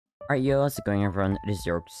Alright yo, how's it going everyone? It is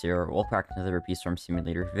LUCKIEST here. Welcome back to another Beeswarm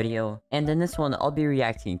Simulator video. And in this one, I'll be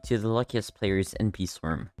reacting to the luckiest players in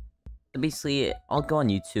Beeswarm. So basically, I'll go on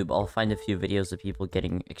YouTube, I'll find a few videos of people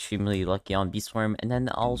getting extremely lucky on Beeswarm, and then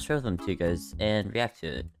I'll show them to you guys and react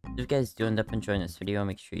to it. If you guys do end up enjoying this video,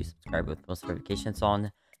 make sure you subscribe with post notifications on.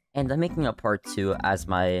 And I'm making a part 2 as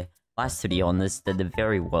my last video on this did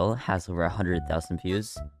very well, has over 100,000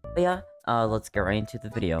 views. But yeah, let's get right into the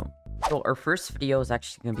video. So our first video is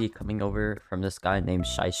actually going to be coming over from this guy named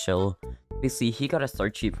Shy Shill. Basically, he got a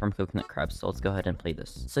start sheet from Coconut Crab, so let's go ahead and play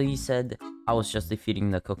this. So he said, I was just defeating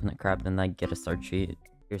the Coconut Crab, then I get a start sheet.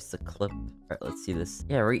 Here's the clip. Alright, let's see this.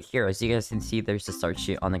 Yeah, right here, as you guys can see, there's a start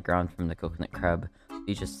sheet on the ground from the Coconut Crab.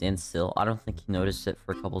 He just stands still. I don't think he noticed it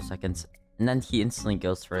for a couple seconds. And then he instantly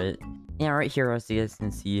goes for it. Yeah, right here, as you guys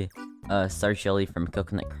can see, Star Jelly from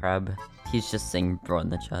Coconut Crab. He's just saying bro in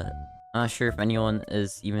the chat. I'm not sure if anyone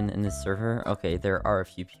is even in this server. Okay, there are a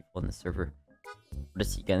few people in the server. What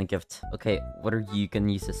is he gonna gift? Okay, what are you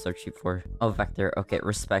gonna use this start sheet for? Oh, Vector. Okay,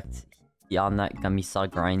 respect. On that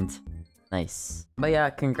Gamisa grind. Nice. But yeah,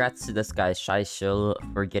 congrats to this guy, Shy Shill,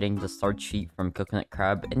 for getting the start sheet from Coconut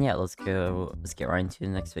Crab. And yeah, let's get right into the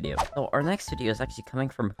next video. So our next video is actually coming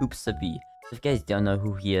from Hoopsabi. If you guys don't know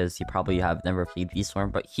who he is, you probably have never played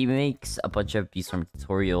Beeswarm, but he makes a bunch of Beeswarm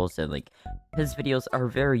tutorials, and like his videos are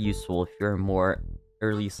very useful if you're more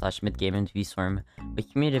early/mid-game into Beeswarm. But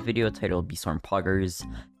he made a video titled Beeswarm Poggers,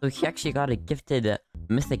 so he actually got a gifted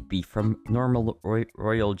mythic bee from normal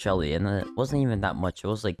royal jelly, and it wasn't even that much. It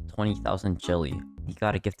was like 20,000 jelly. He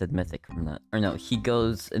got a gifted mythic from that. Or no, he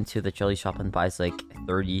goes into the jelly shop and buys like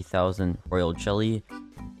 30,000 royal jelly.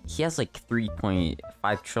 He has like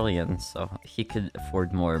 3.5 trillion, so he could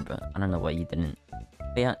afford more, but I don't know why he didn't.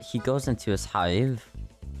 But yeah, he goes into his hive,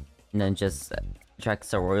 and then just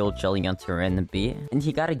tracks a royal jelly onto a random bee, and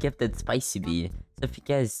he got a gifted spicy bee. So if you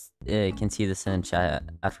guys can see this in the chat,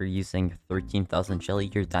 after using 13,000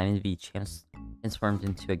 jelly, your diamond bee transformed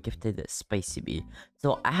into a gifted spicy bee.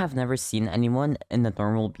 So I have never seen anyone in the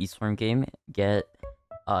normal Beeswarm game get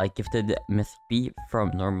a gifted mythic bee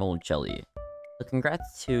from normal jelly. So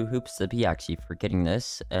congrats to Hoopsabi actually for getting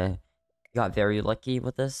this. He got very lucky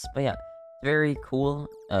with this, but yeah, it's very cool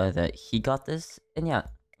that he got this. And yeah,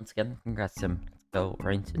 once again, congrats to him. Let's go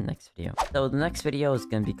right into the next video. So the next video is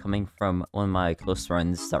going to be coming from one of my close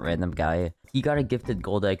friends, that random guy. He got a gifted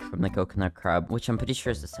gold egg from the Coconut Crab, which I'm pretty sure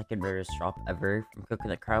is the second rarest drop ever from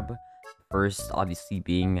Coconut Crab. First, obviously,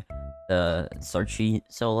 being the start sheet.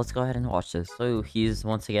 So let's go ahead and watch this. So he's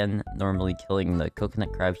once again normally killing the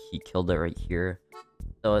Coconut Crab. He killed it right here.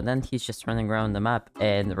 So then he's just running around the map,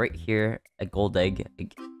 and right here, a gold egg,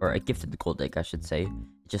 or a gifted gold egg, I should say, it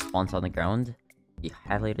just spawns on the ground. He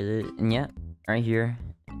highlighted it, and yeah, right here,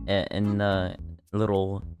 in the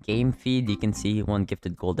little game feed, you can see one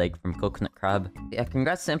gifted gold egg from Coconut Crab. Yeah,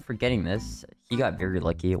 congrats to him for getting this. He got very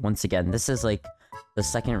lucky. Once again, this is like the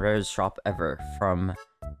second rarest drop ever from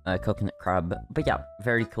Coconut Crab. But yeah,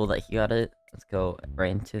 very cool that he got it. Let's go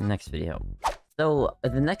right into the next video. So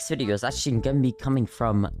the next video is actually gonna be coming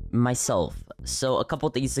from myself. So a couple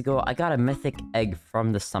days ago, I got a mythic egg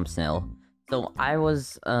from the stump snail. So I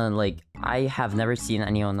was like, I have never seen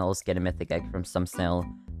anyone else get a mythic egg from stump snail.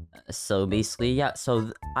 So basically, yeah,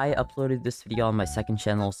 so I uploaded this video on my second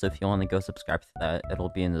channel, so if you want to go subscribe to that, it'll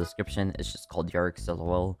be in the description. It's just called LUCKIEST,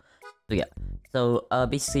 LOL. So yeah, so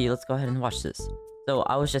basically, let's go ahead and watch this. So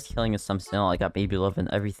I was just killing a stump snail, I got baby love and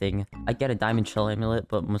everything. I get a diamond shell amulet,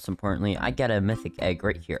 but most importantly, I get a mythic egg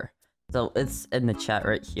right here. So it's in the chat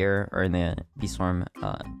right here, or in the Beeswarm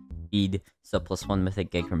feed. So +1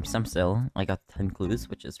 mythic egg from stump snail. I got 10 clues,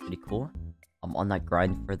 which is pretty cool. I'm on that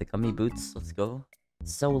grind for the gummy boots, let's go.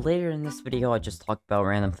 So later in this video, I just talked about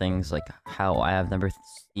random things, like how I have never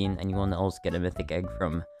seen anyone else get a mythic egg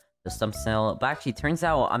from the stump snail. But actually, turns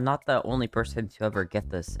out I'm not the only person to ever get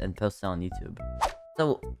this and post it on YouTube.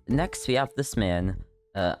 So next we have this man.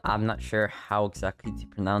 I'm not sure how exactly to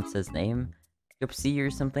pronounce his name, Gypsy or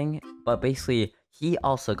something, but basically he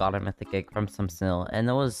also got a mythic egg from stump snail, and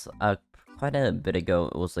it was quite a bit ago.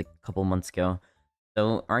 It was like a couple months ago.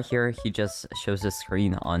 So right here, he just shows his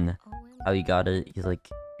screen on how he got it. He's like,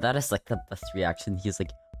 that is like the best reaction. He's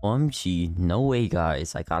like, OMG, no way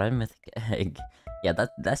guys, I got a mythic egg. Yeah,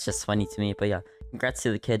 that's just funny to me. But yeah, congrats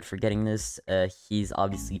to the kid for getting this. He's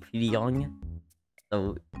obviously pretty young,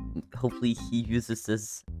 so hopefully he uses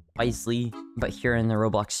this wisely. But here in the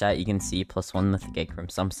Roblox chat, you can see +1 mythic egg from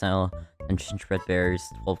stump snail, and gingerbread bears,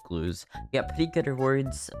 12 glues. He got pretty good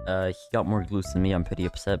rewards. He got more glues than me. I'm pretty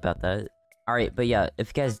upset about that. Alright, but yeah, if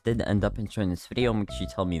you guys did end up enjoying this video, make sure you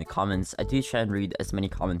tell me in the comments. I do try and read as many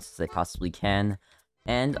comments as I possibly can.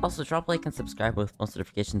 And also drop a like and subscribe with post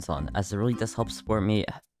notifications on, as it really does help support me.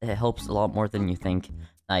 It helps a lot more than you think.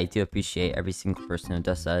 I do appreciate every single person who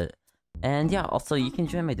does that. And yeah, also you can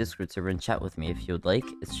join my Discord server and chat with me if you would like.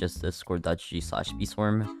 It's just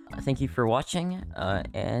discord.gg/peaceworm. Thank you for watching,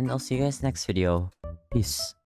 and I'll see you guys next video. Peace.